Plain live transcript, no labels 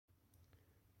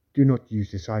Do not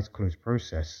use this eyes closed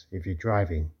process if you're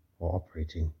driving or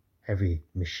operating heavy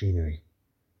machinery.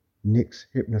 Nick's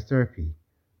hypnotherapy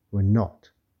will not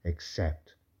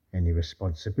accept any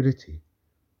responsibility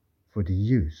for the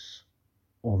use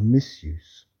or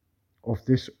misuse of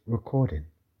this recording.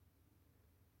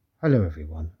 Hello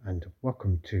everyone and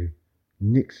welcome to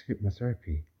Nick's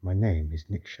Hypnotherapy. My name is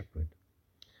Nick Shepherd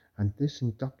and this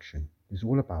induction is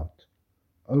all about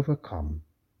overcome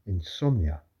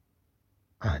insomnia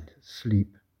and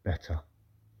sleep better.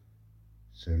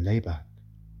 So lay back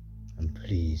and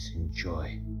please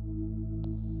enjoy.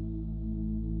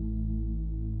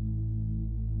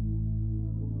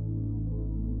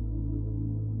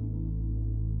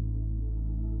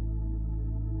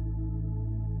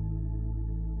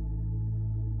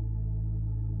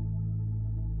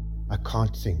 I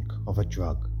can't think of a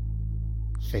drug,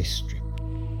 face strip,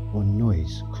 or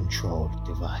noise controlled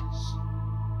device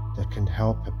that can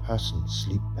help a person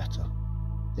sleep better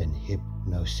than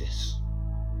hypnosis.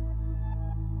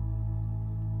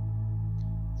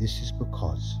 This is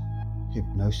because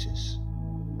hypnosis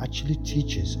actually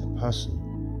teaches a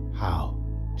person how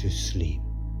to sleep.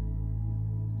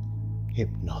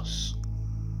 Hypnos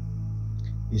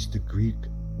is the Greek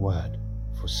word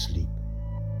for sleep,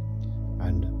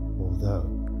 and although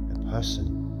a person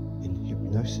in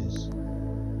hypnosis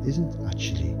isn't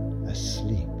actually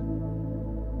asleep,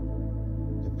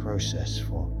 the process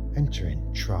for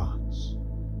entering trance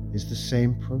is the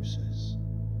same process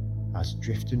as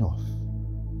drifting off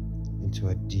into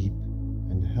a deep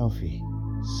and healthy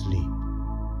sleep.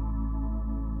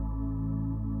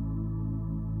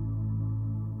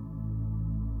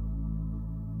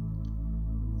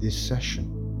 This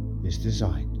session is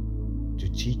designed to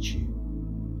teach you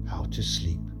how to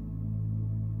sleep.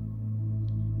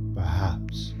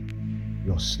 Perhaps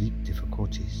your sleep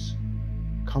difficulties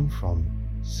come from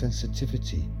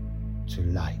sensitivity to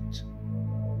light,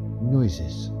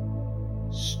 noises,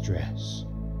 stress,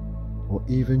 or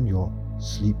even your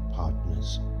sleep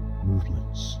partner's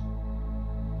movements.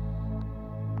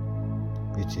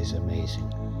 It is amazing,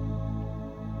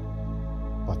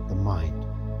 but the mind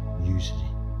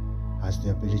usually has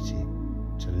the ability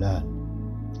to learn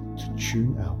to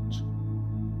tune out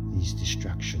these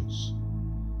distractions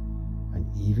and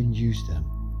even use them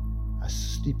as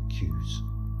sleep cues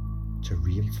to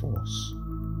reinforce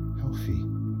healthy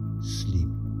sleep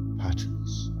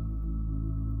patterns.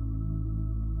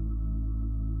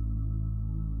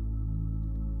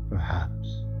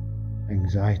 Perhaps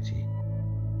anxiety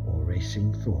or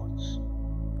racing thoughts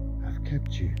have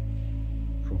kept you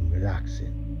from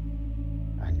relaxing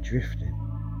and drifting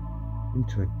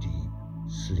into a deep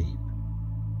sleep.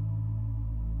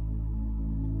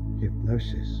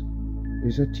 Hypnosis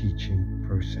is a teaching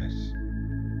process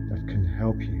that can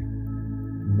help you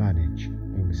manage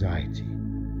anxiety,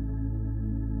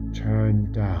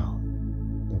 turn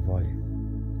down the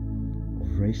volume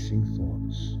of racing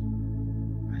thoughts,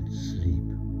 and sleep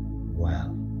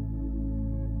well.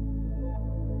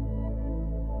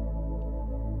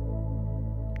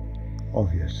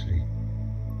 Obviously,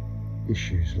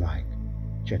 issues like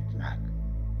jet lag,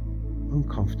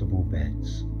 uncomfortable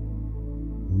beds,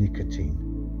 nicotine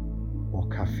or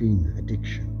caffeine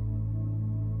addiction,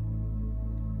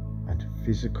 and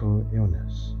physical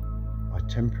illness are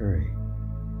temporary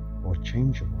or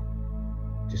changeable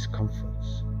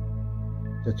discomforts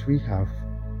that we have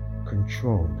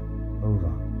control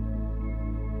over.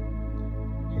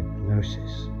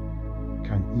 Hypnosis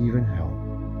can even help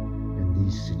in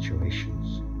these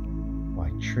situations by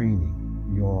training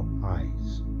your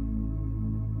eyes,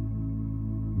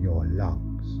 your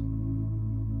lungs,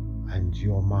 and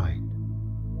your mind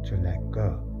to let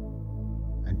go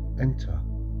and enter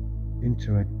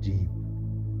into a deep,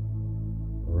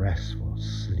 restful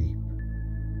sleep.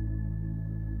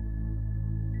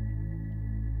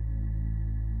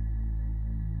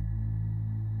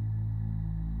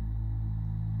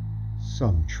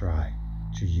 Some try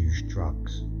to use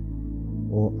drugs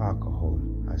or alcohol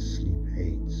as sleep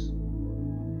aids.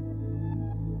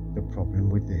 The problem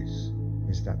with this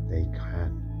is that they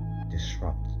can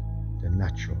disrupt the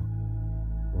natural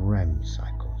REM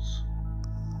cycles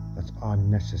that are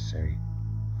necessary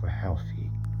for healthy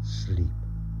sleep.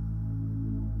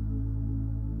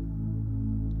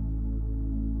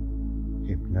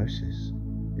 Hypnosis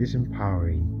is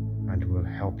empowering and will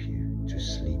help you to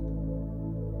sleep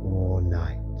all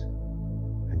night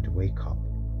and wake up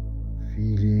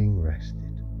feeling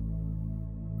rested.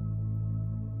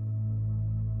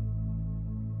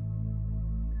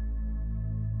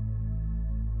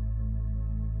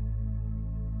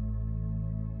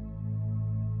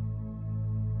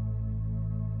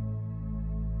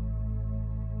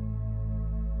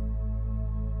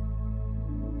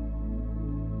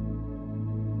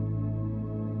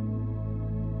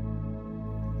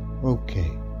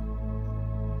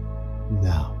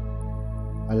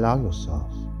 allow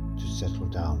yourself to settle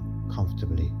down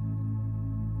comfortably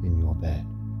in your bed.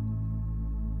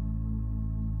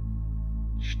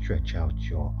 Stretch out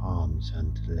your arms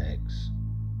and legs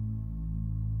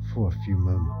for a few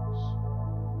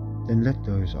moments. Then let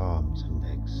those arms and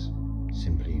legs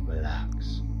simply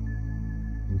relax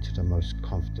into the most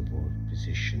comfortable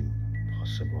position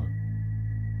possible.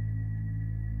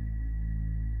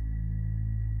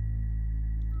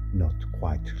 Not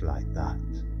quite like that.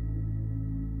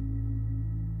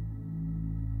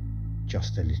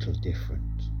 Just a little different.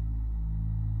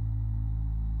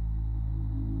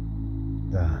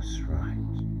 That's right.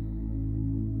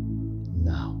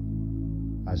 Now,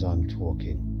 as I'm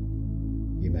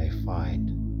talking, you may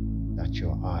find that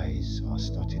your eyes are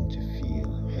starting to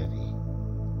feel heavy.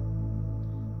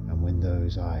 And when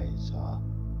those eyes are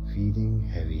feeling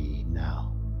heavy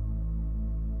now,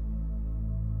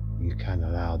 you can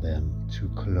allow them to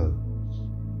close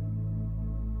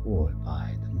all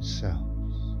by themselves.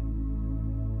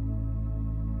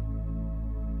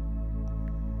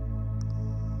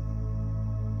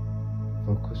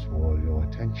 Focus all your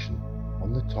attention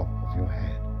on the top of your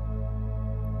head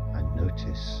and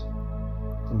notice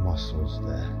the muscles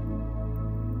there.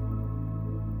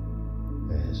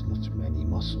 There's not many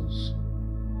muscles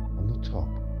on the top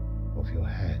of your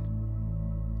head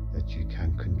that you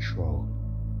can control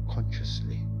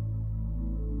consciously.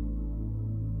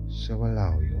 So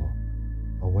allow your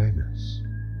awareness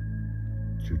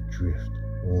to drift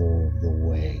all the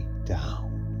way down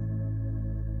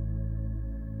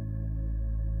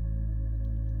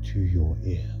to your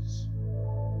ears.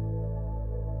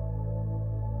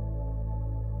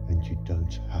 And you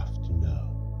don't have to know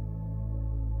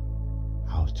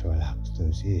how to relax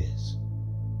those ears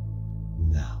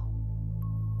now,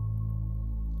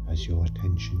 as your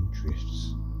attention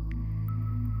drifts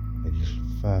a little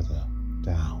further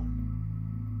down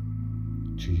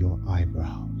to your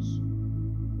eyebrows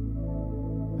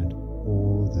and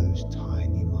all those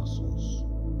tiny muscles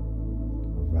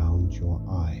around your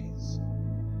eyes,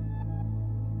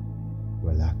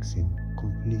 relaxing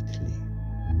completely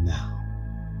now.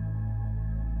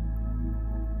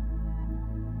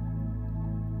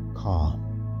 Calm,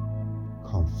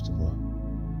 comfortable,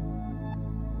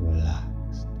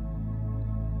 relaxed.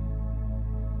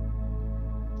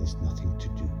 There's nothing to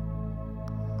do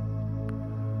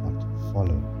but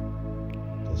follow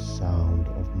the sound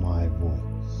of my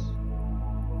voice.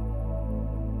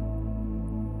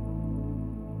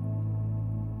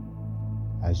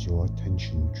 As your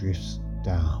attention drifts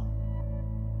down,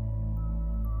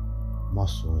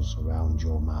 muscles around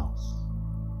your mouth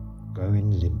going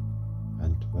limp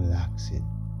and relaxing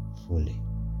fully.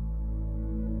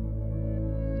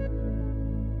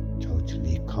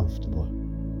 Totally comfortable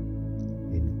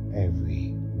in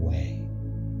every way.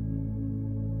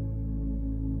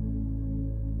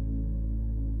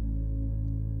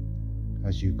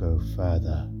 As you go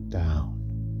further down,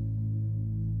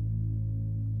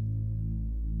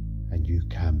 and you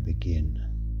can begin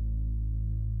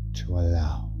to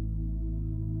allow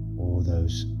all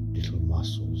those little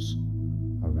muscles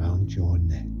around your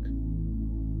neck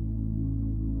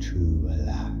to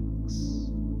relax.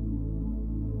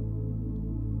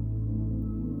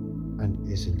 And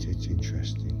isn't it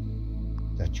interesting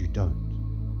that you don't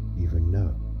even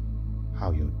know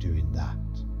how you're doing that?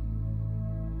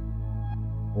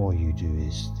 All you do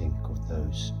is think of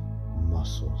those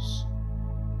muscles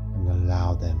and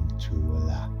allow them to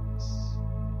relax.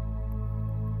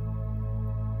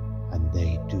 And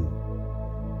they do.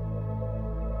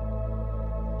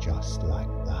 Just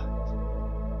like that.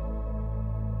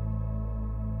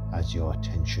 As your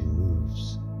attention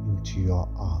moves into your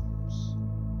arms,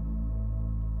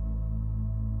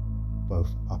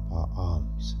 both upper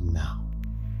arms now,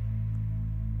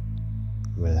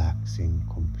 relaxing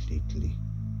completely.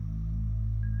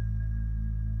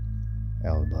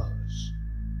 Elbows,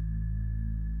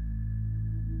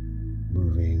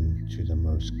 moving to the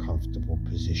most comfortable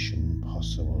position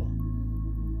possible.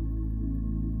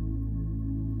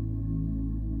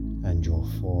 And your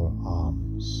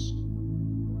forearms,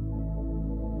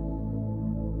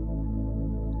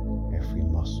 every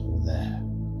muscle there,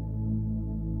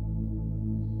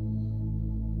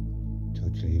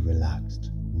 totally relaxed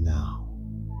now.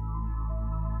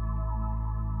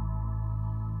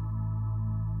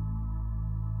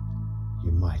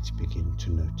 You might begin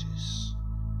to notice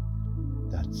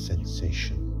that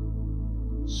sensation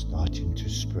starting to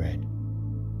spread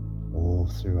all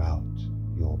throughout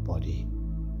your body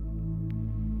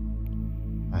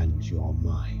and your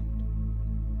mind.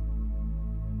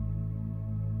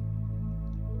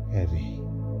 Heavy,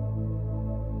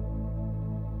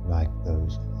 like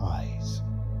those eyes.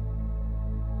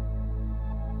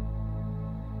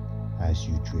 As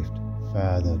you drift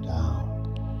further down,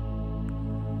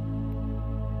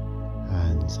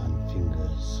 hands and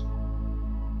fingers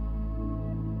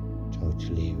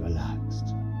totally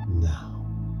relaxed now.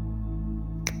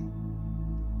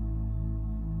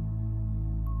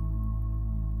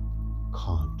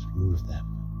 Can't move them.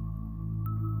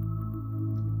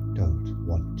 Don't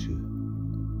want to.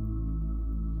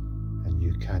 And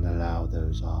you can allow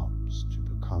those arms to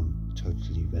become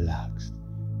totally relaxed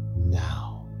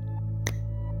now.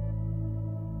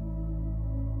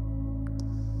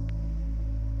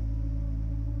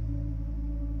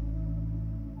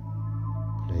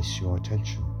 Place your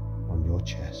attention on your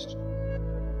chest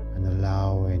and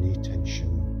allow any tension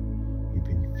you've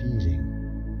been feeling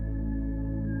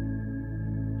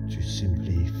to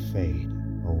simply fade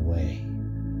away.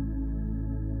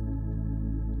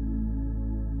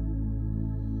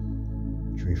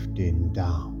 Drifting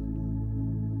down,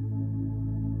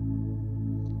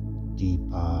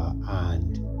 deeper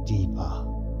and deeper,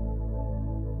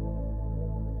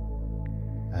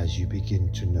 as you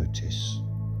begin to notice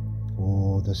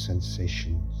all the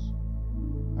sensations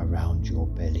around your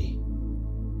belly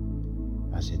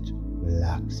as it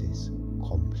relaxes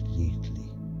completely.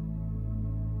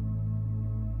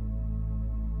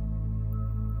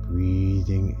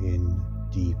 Breathing in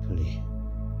deeply.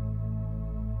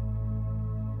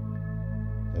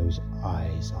 Those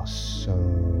eyes are so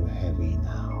heavy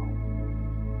now.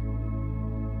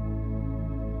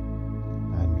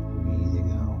 And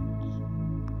breathing out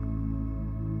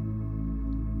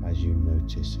as you're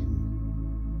noticing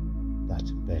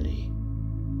that belly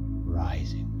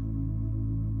rising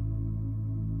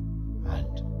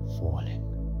and falling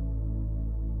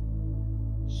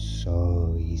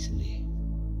so easily,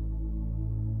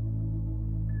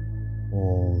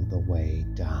 all the way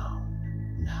down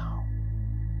now.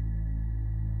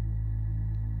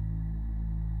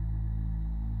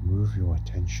 Move your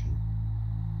attention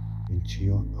into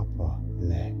your upper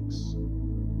legs,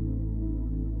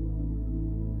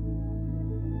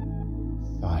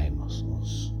 thigh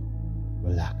muscles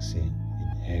relaxing in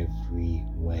every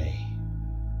way.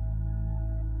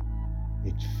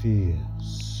 It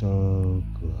feels so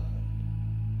good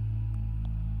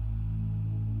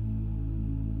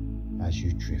as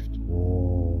you drift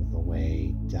all the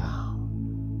way down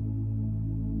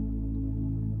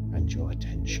and your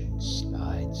attention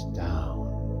slides down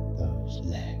those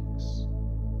legs,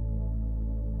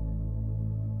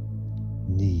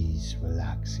 knees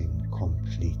relaxing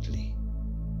completely.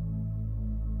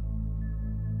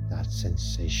 That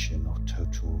sensation of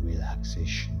total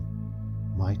relaxation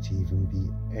might even be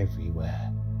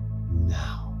everywhere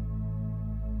now.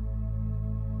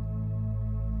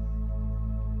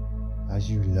 As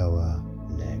you lower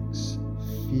legs,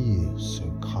 feel so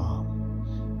calm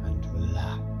and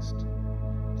relaxed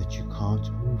that you can't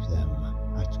move them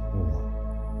at all.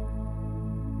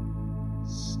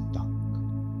 Stuck.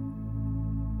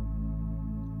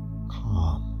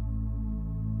 Calm,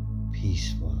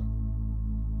 peaceful,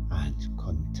 and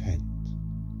content.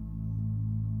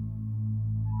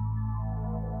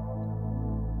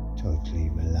 Totally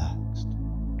relaxed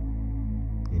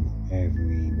in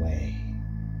every way.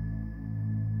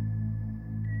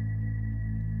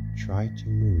 Try to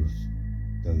move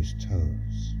those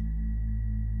toes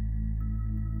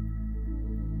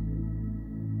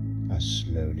as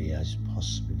slowly as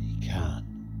possibly can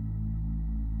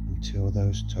until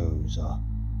those toes are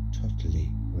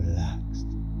totally relaxed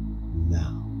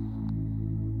now.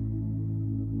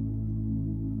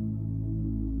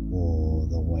 All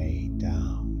the way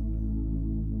down.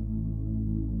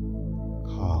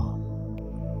 Calm,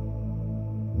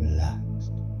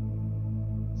 relaxed,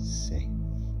 safe.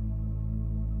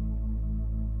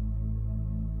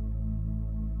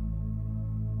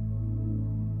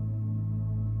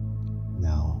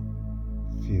 Now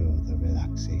feel the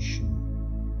relaxation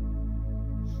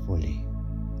fully.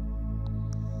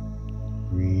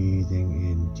 Breathing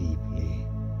in deeply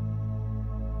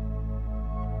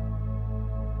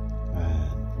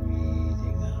and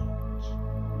breathing out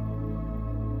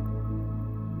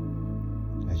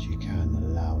as you can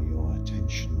allow your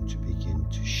attention to begin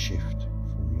to shift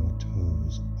from your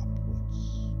toes upwards.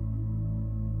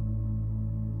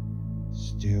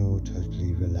 Still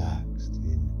totally relaxed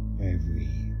in every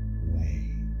way.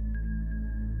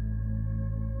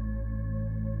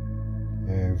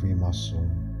 Every muscle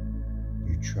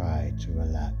you try to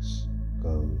relax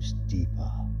goes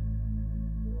deeper.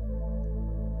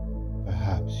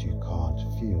 Perhaps you can't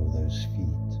feel those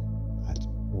feet at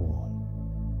all.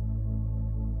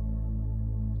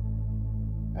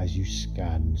 as you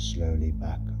scan slowly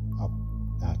back up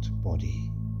that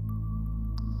body.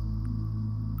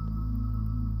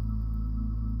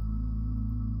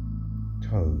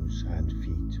 Toes and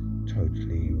feet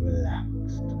totally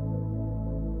relaxed,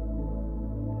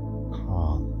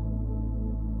 calm,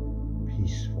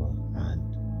 peaceful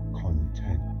and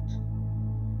content.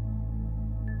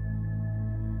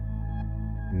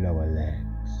 Lower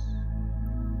legs,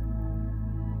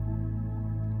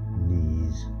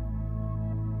 knees,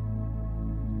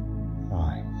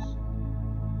 thighs,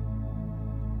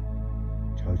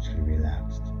 totally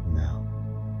relaxed now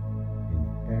in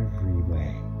every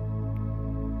way.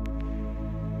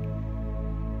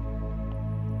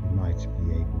 You might be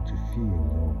able to feel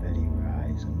your belly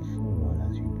rise and fall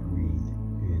as you breathe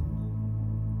in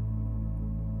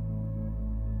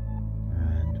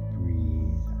and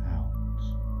breathe out,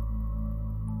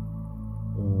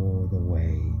 all the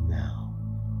way now.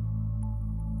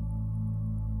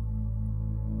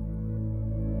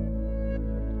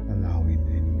 Allowing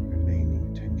any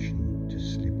remaining tension to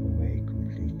slip away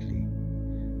completely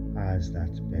as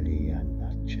that belly and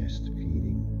that chest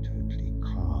feeling totally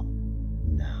calm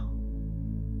now.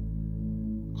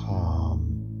 Calm,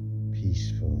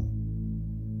 peaceful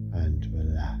and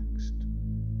relaxed.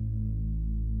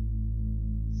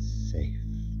 Safe.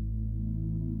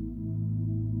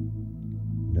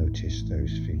 Notice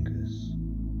those fingers,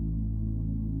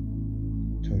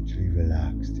 totally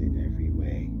relaxed in every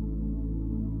way.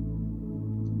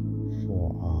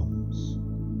 Forearms,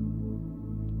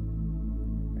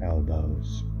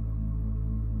 elbows,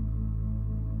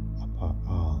 upper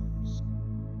arms,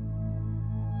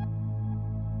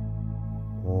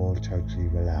 all totally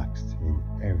relaxed in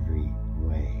every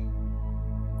way.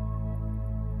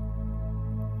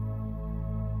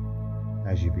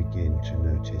 As you begin to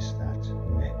notice that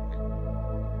neck,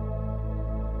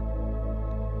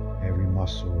 every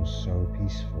muscle so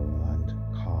peaceful and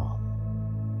calm.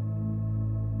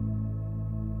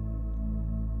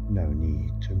 No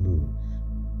need to move.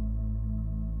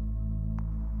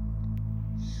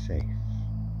 Safe.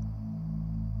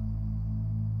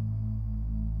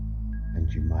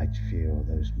 And you might feel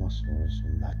those muscles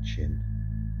on that chin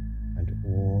and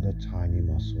all the tiny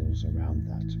muscles around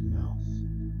that mouth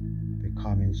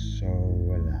becoming so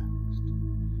relaxed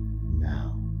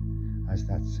now as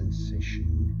that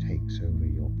sensation takes over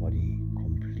your body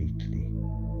completely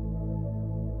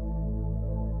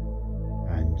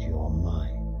and your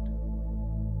mind.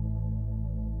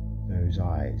 Those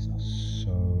eyes are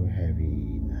so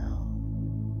heavy now,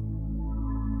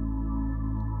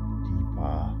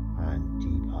 deeper and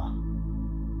deeper,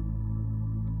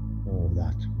 all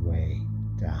that way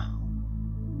down,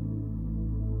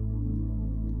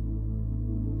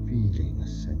 feeling a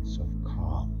sense of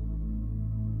calm,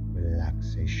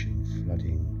 relaxation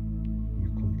flooding you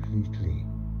completely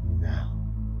now.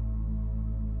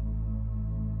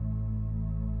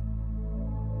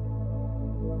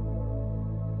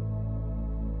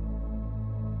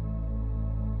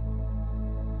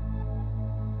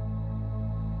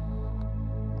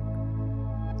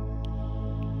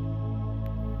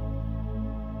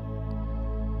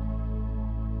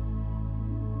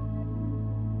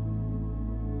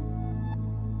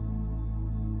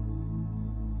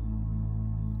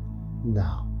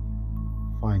 Now,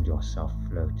 find yourself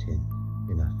floating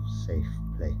in a safe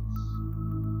place.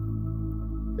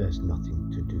 There's nothing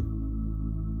to do,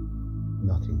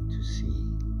 nothing to see,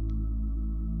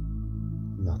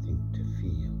 nothing to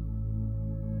feel,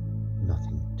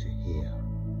 nothing to hear,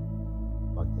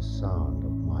 but the sound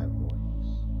of my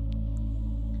voice.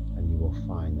 And you will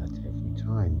find that every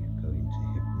time you go into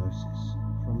hypnosis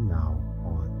from now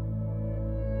on,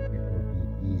 it will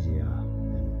be easier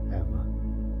than ever.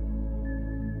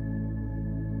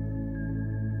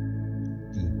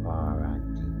 Deeper and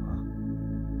deeper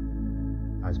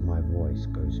as my voice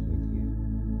goes with you.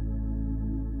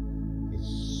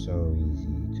 It's so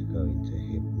easy to go into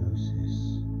hypnosis.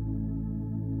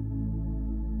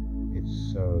 It's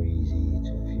so easy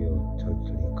to feel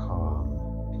totally calm,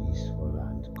 peaceful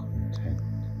and content.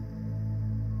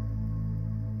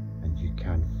 And you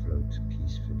can float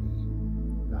peacefully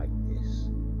like this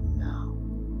now.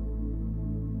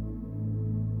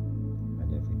 And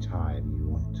every time you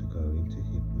want to go into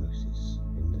hypnosis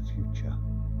in the future,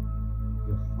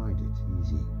 you'll find it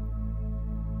easy.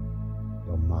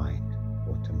 Your mind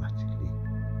automatically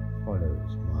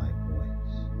follows my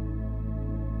voice.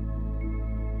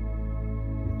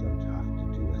 You don't have to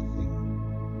do a thing.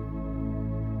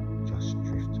 Just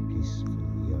drift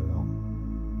peacefully along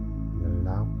and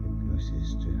allow hypnosis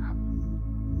to happen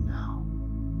now.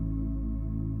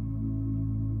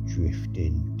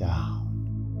 Drifting down.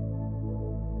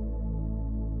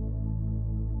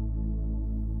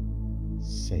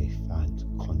 safe and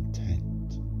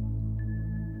content,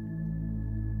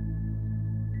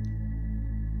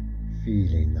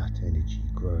 feeling that energy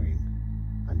growing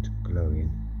and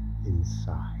glowing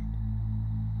inside,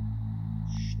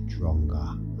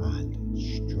 stronger and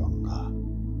stronger,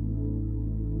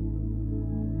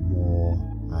 more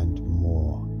and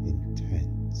more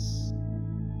intense,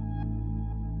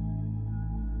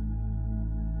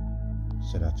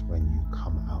 so that when you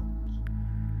come out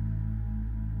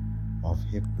of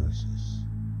hypnosis,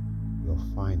 you'll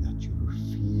find that you will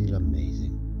feel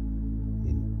amazing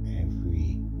in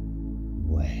every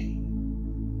way.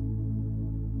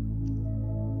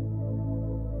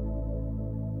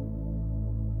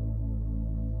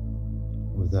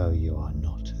 Although you are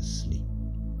not asleep,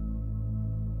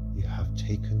 you have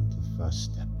taken the first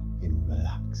step in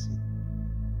relaxing,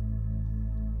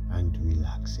 and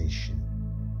relaxation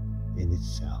in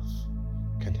itself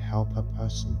can help a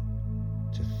person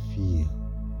to feel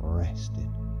rested.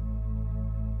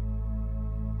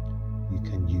 You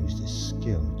can use this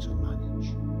skill to manage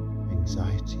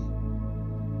anxiety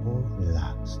or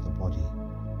relax the body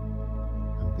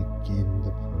and begin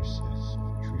the process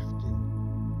of drifting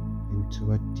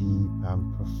into a deep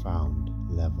and profound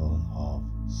level of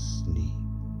sleep.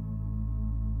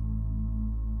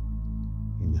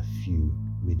 In a few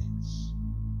minutes,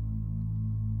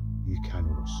 you can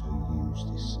also use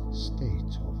this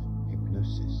state of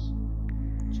hypnosis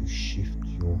to shift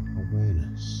your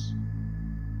awareness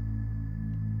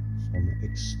from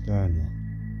external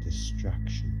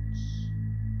distractions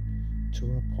to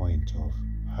a point of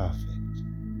perfect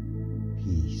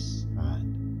peace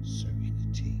and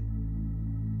serenity.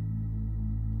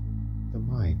 The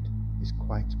mind is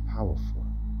quite powerful.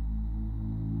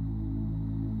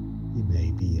 You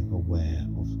may be aware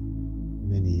of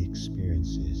many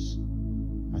experiences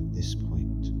at this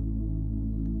point,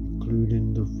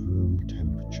 including the room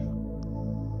temperature,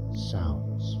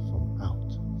 sounds from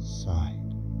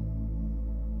outside,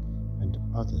 and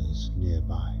others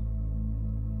nearby.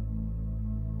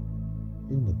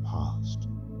 In the past,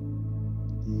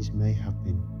 these may have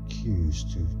been cues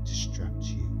to distract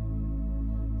you,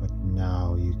 but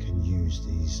now you can use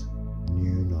these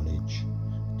new knowledge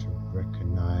to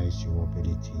recognize your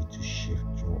ability to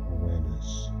shift your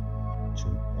awareness to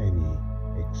any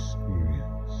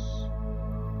experience,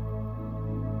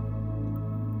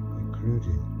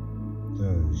 including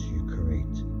those you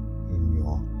create in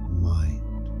your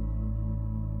mind.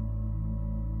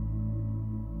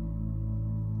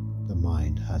 The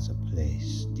mind has a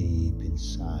place deep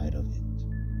inside of it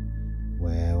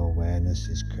where awareness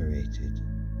is created.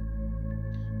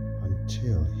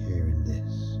 Until hearing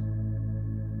this,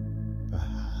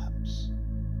 perhaps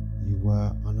you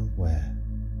were unaware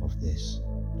of this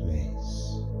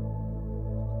place.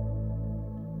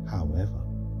 However,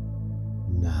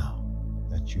 now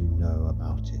that you know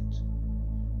about it,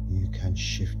 you can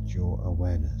shift your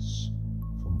awareness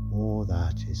from all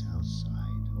that is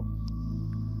outside of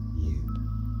you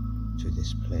to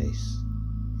this place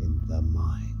in the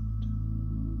mind.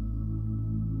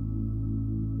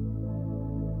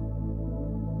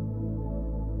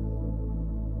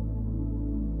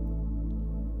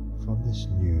 From this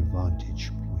new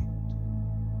vantage point,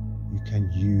 you can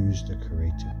use the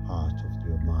creative part of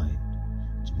your mind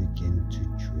to begin to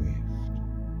drift,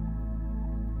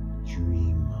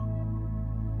 dream,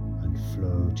 and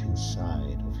float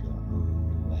inside of your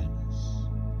own awareness.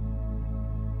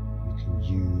 You can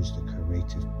use the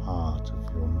creative part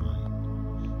of your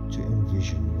mind to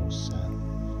envision yourself,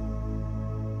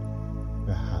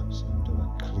 perhaps under a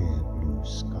clear blue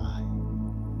sky.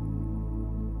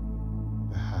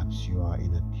 Perhaps you are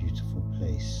in a beautiful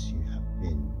place you have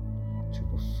been to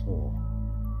before,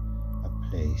 a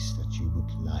place that you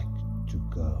would like to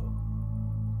go,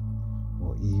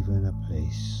 or even a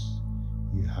place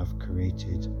you have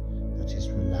created that is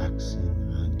relaxing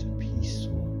and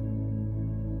peaceful.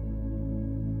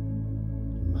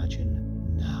 Imagine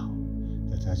now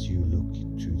that as you look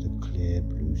to the clear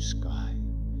blue sky,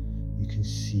 you can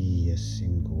see a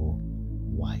single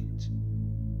white,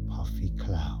 puffy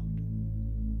cloud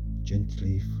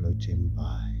gently floating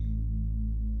by.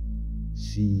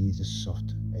 See the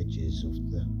soft edges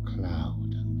of the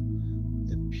cloud and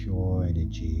the pure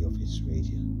energy of its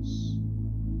radiance.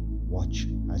 Watch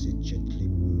as it gently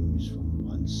moves from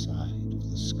one side of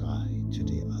the sky to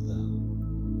the other.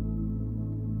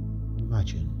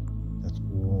 Imagine that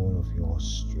all of your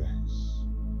stress,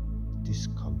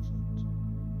 discomfort,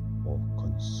 or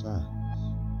concerns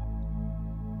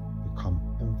become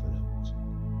enveloped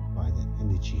by the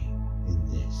energy in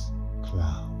this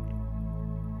cloud.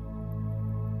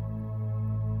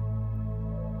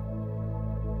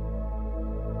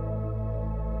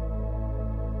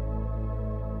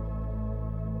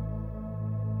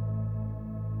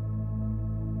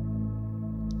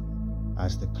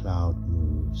 as the cloud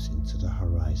moves into the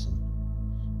horizon,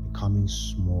 becoming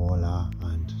smaller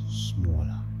and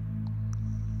smaller.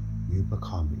 You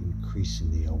become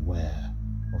increasingly aware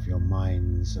of your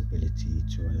mind's ability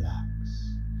to relax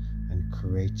and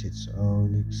create its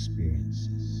own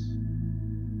experiences.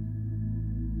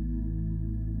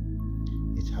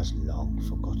 It has long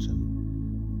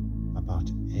forgotten about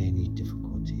any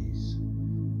difficulties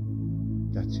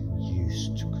that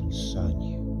used to concern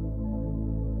you.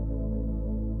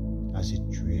 As it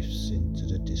drifts into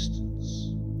the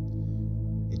distance,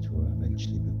 it will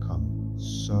eventually become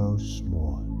so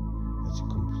small that it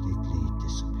completely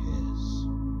disappears.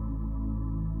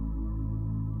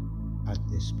 At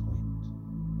this point,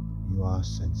 you are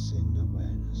sensing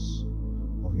awareness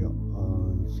of your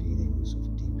own feelings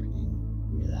of deepening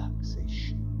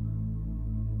relaxation.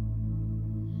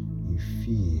 You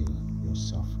feel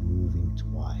yourself moving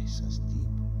twice as deep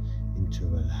into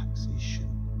relaxation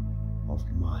of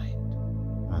mind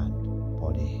and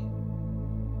body.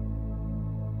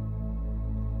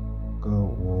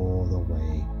 Go all the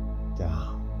way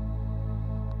down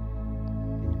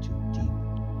into deep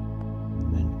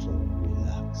mental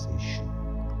relaxation.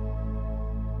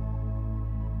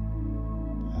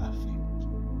 Perfect.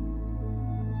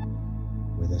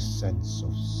 With a sense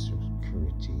of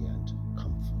security and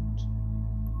comfort,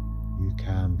 you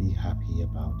can be happy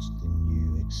about the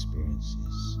new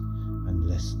experiences and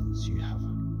lessons you have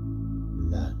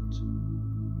learned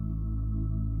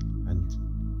and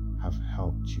have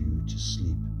helped you to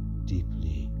sleep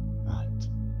deeply at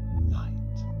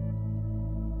night.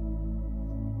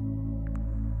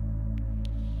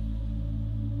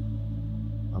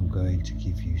 I'm going to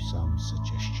give you some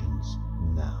suggestions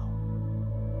now.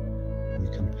 You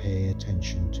can pay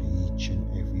attention to each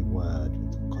and every word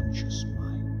with a conscious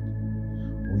mind,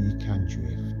 or you can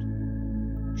drift,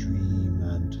 dream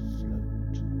and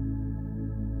float.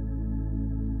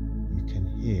 You can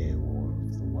hear all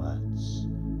of the words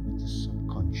with the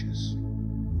subconscious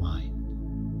mind,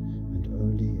 and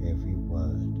only every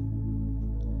word,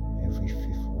 every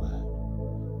fifth word,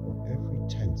 or every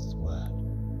 10th word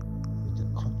with the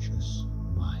conscious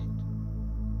mind.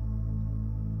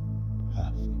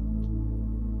 Perfect.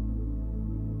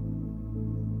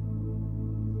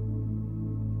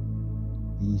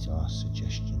 These are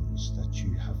suggestions that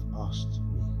you have asked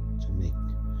me to make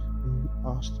when you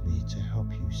asked me to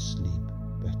help you sleep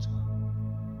better.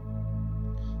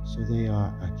 So they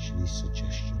are actually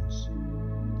suggestions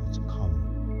that come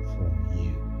from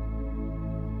you.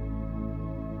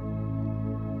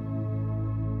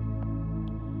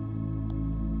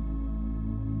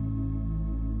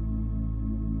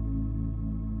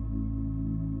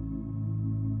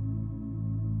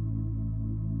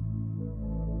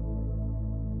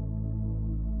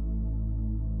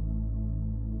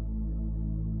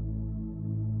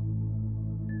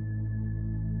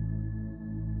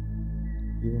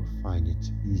 You will find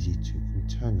it easy to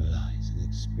internalize and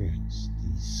experience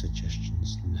these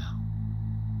suggestions now.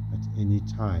 At any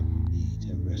time you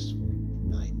need a restful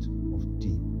night of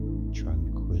deep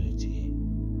tranquility.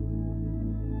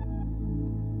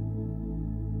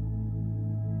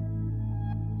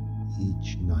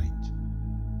 Each night,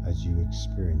 as you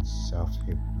experience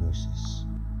self-hypnosis,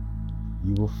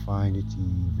 you will find it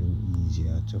even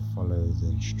easier to follow the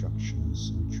instructions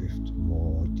and drift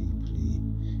more deeply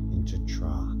into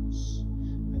trance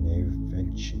and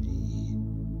eventually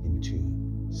into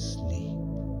sleep.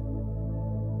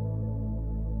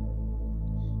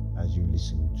 As you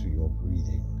listen to your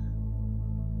breathing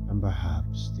and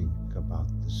perhaps think about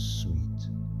the sweet,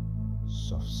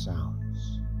 soft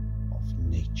sounds of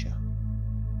nature,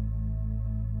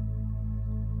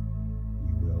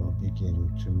 you will begin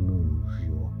to move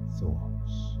your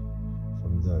thoughts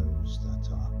from those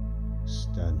that are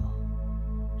external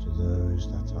to those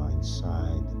that are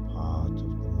inside the part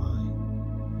of the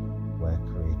mind where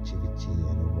creativity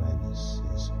and awareness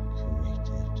is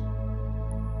created.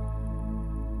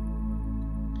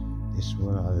 This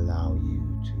will allow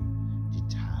you to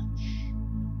detach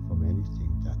from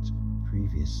anything that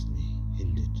previously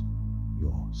hindered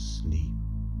your sleep.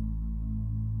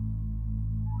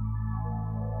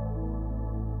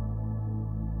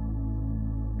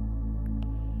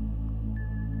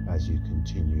 As you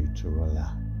continue to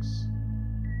relax,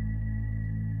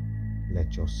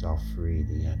 let yourself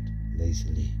freely and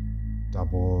lazily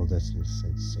double the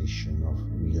sensation of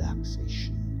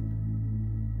relaxation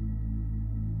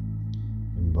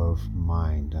in both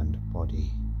mind and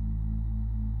body,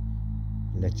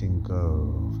 letting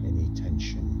go of any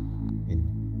tension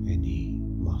in any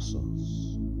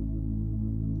muscles.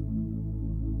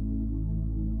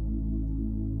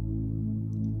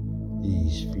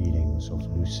 These feelings of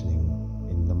loosening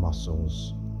in the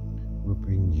muscles will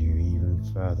bring you even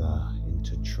further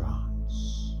into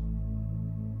trance.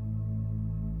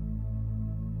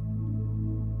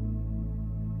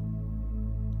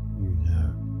 You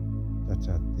know that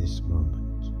at this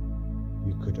moment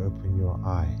you could open your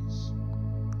eyes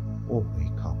or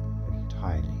wake up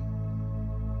entirely,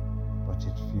 but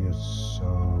it feels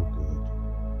so good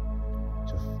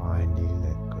to finally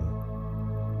let go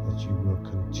that you will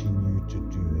continue to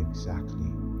do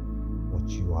exactly what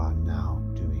you are now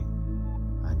doing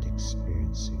and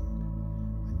experiencing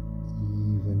an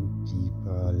even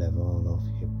deeper level of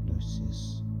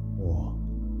hypnosis or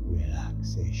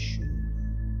relaxation.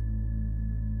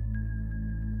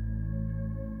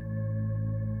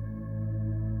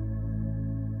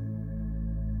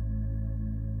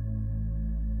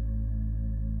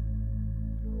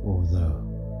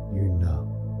 Although you know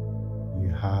you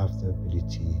have the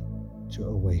ability to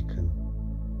awaken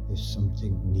if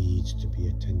something needs to be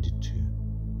attended to,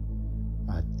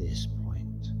 at this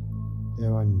point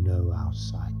there are no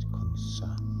outside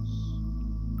concerns.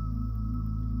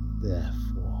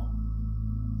 Therefore,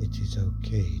 it is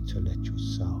okay to let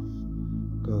yourself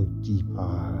go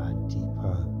deeper and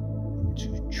deeper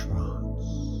into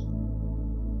trance.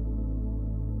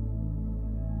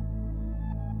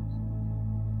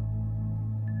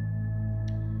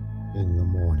 In the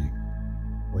morning,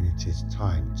 when it is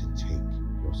time to take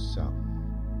yourself,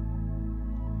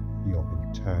 your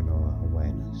internal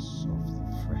awareness of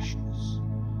the freshness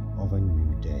of a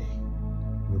new day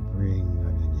will bring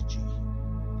an energy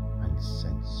and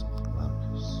sense of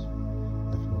wellness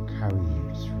that will carry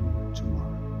you through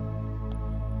tomorrow.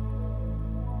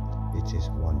 It is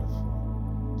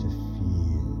wonderful to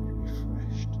feel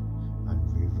refreshed and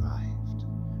revived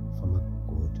from a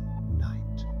good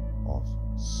night of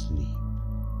sleep.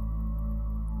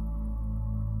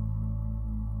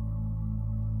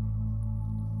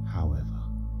 However,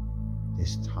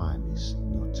 this time is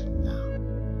not now,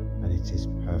 and it is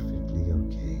perfectly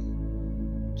okay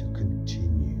to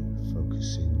continue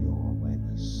focusing your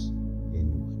awareness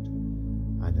inward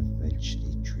and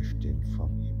eventually drifting from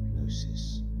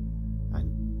hypnosis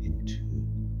and into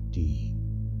deep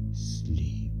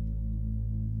sleep.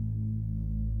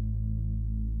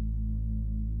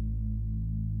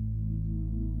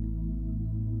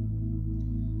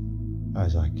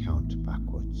 As I count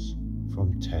backwards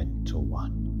from 10 to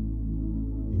 1,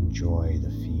 enjoy the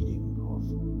feeling of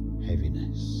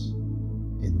heaviness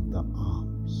in the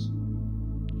arms.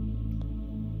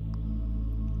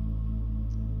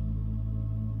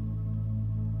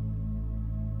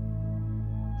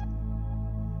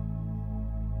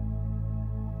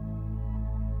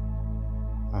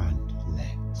 9 and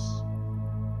legs.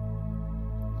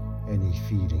 Any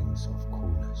feelings of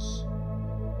coolness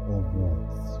or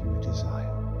warmth you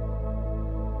desire,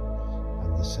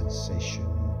 and the sensation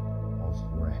of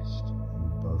rest in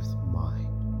both mind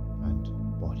and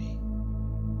body.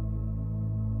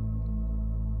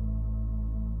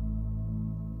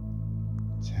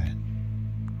 10.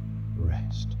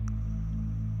 Rest.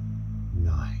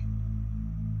 9.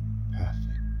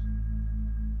 Perfect.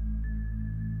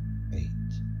 8.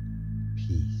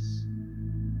 Peace.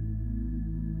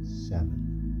 7.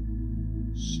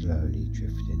 Slowly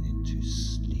drifting into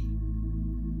sleep.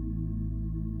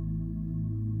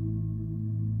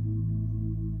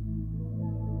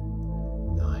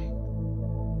 9.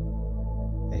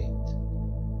 8.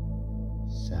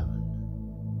 7.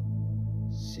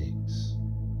 6.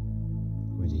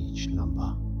 With each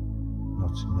number,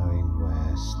 not knowing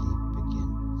where sleep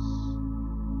begins.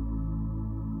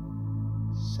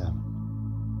 7.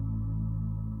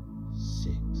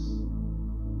 6.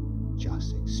 Just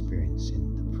experiencing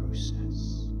the process.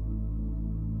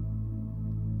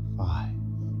 5.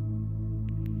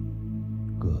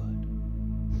 Good.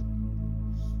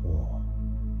 4.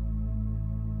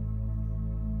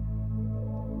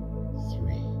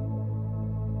 3.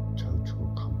 Total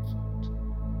comfort.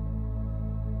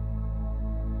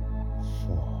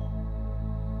 4.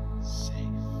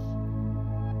 Safe.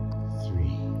 3.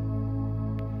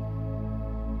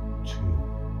 2.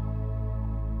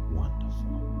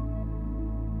 Wonderful.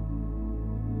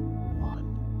 1.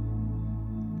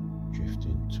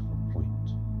 Drifting to a point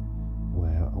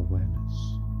where awareness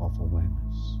of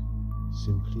awareness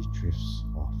simply drifts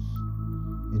off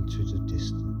into the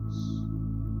distance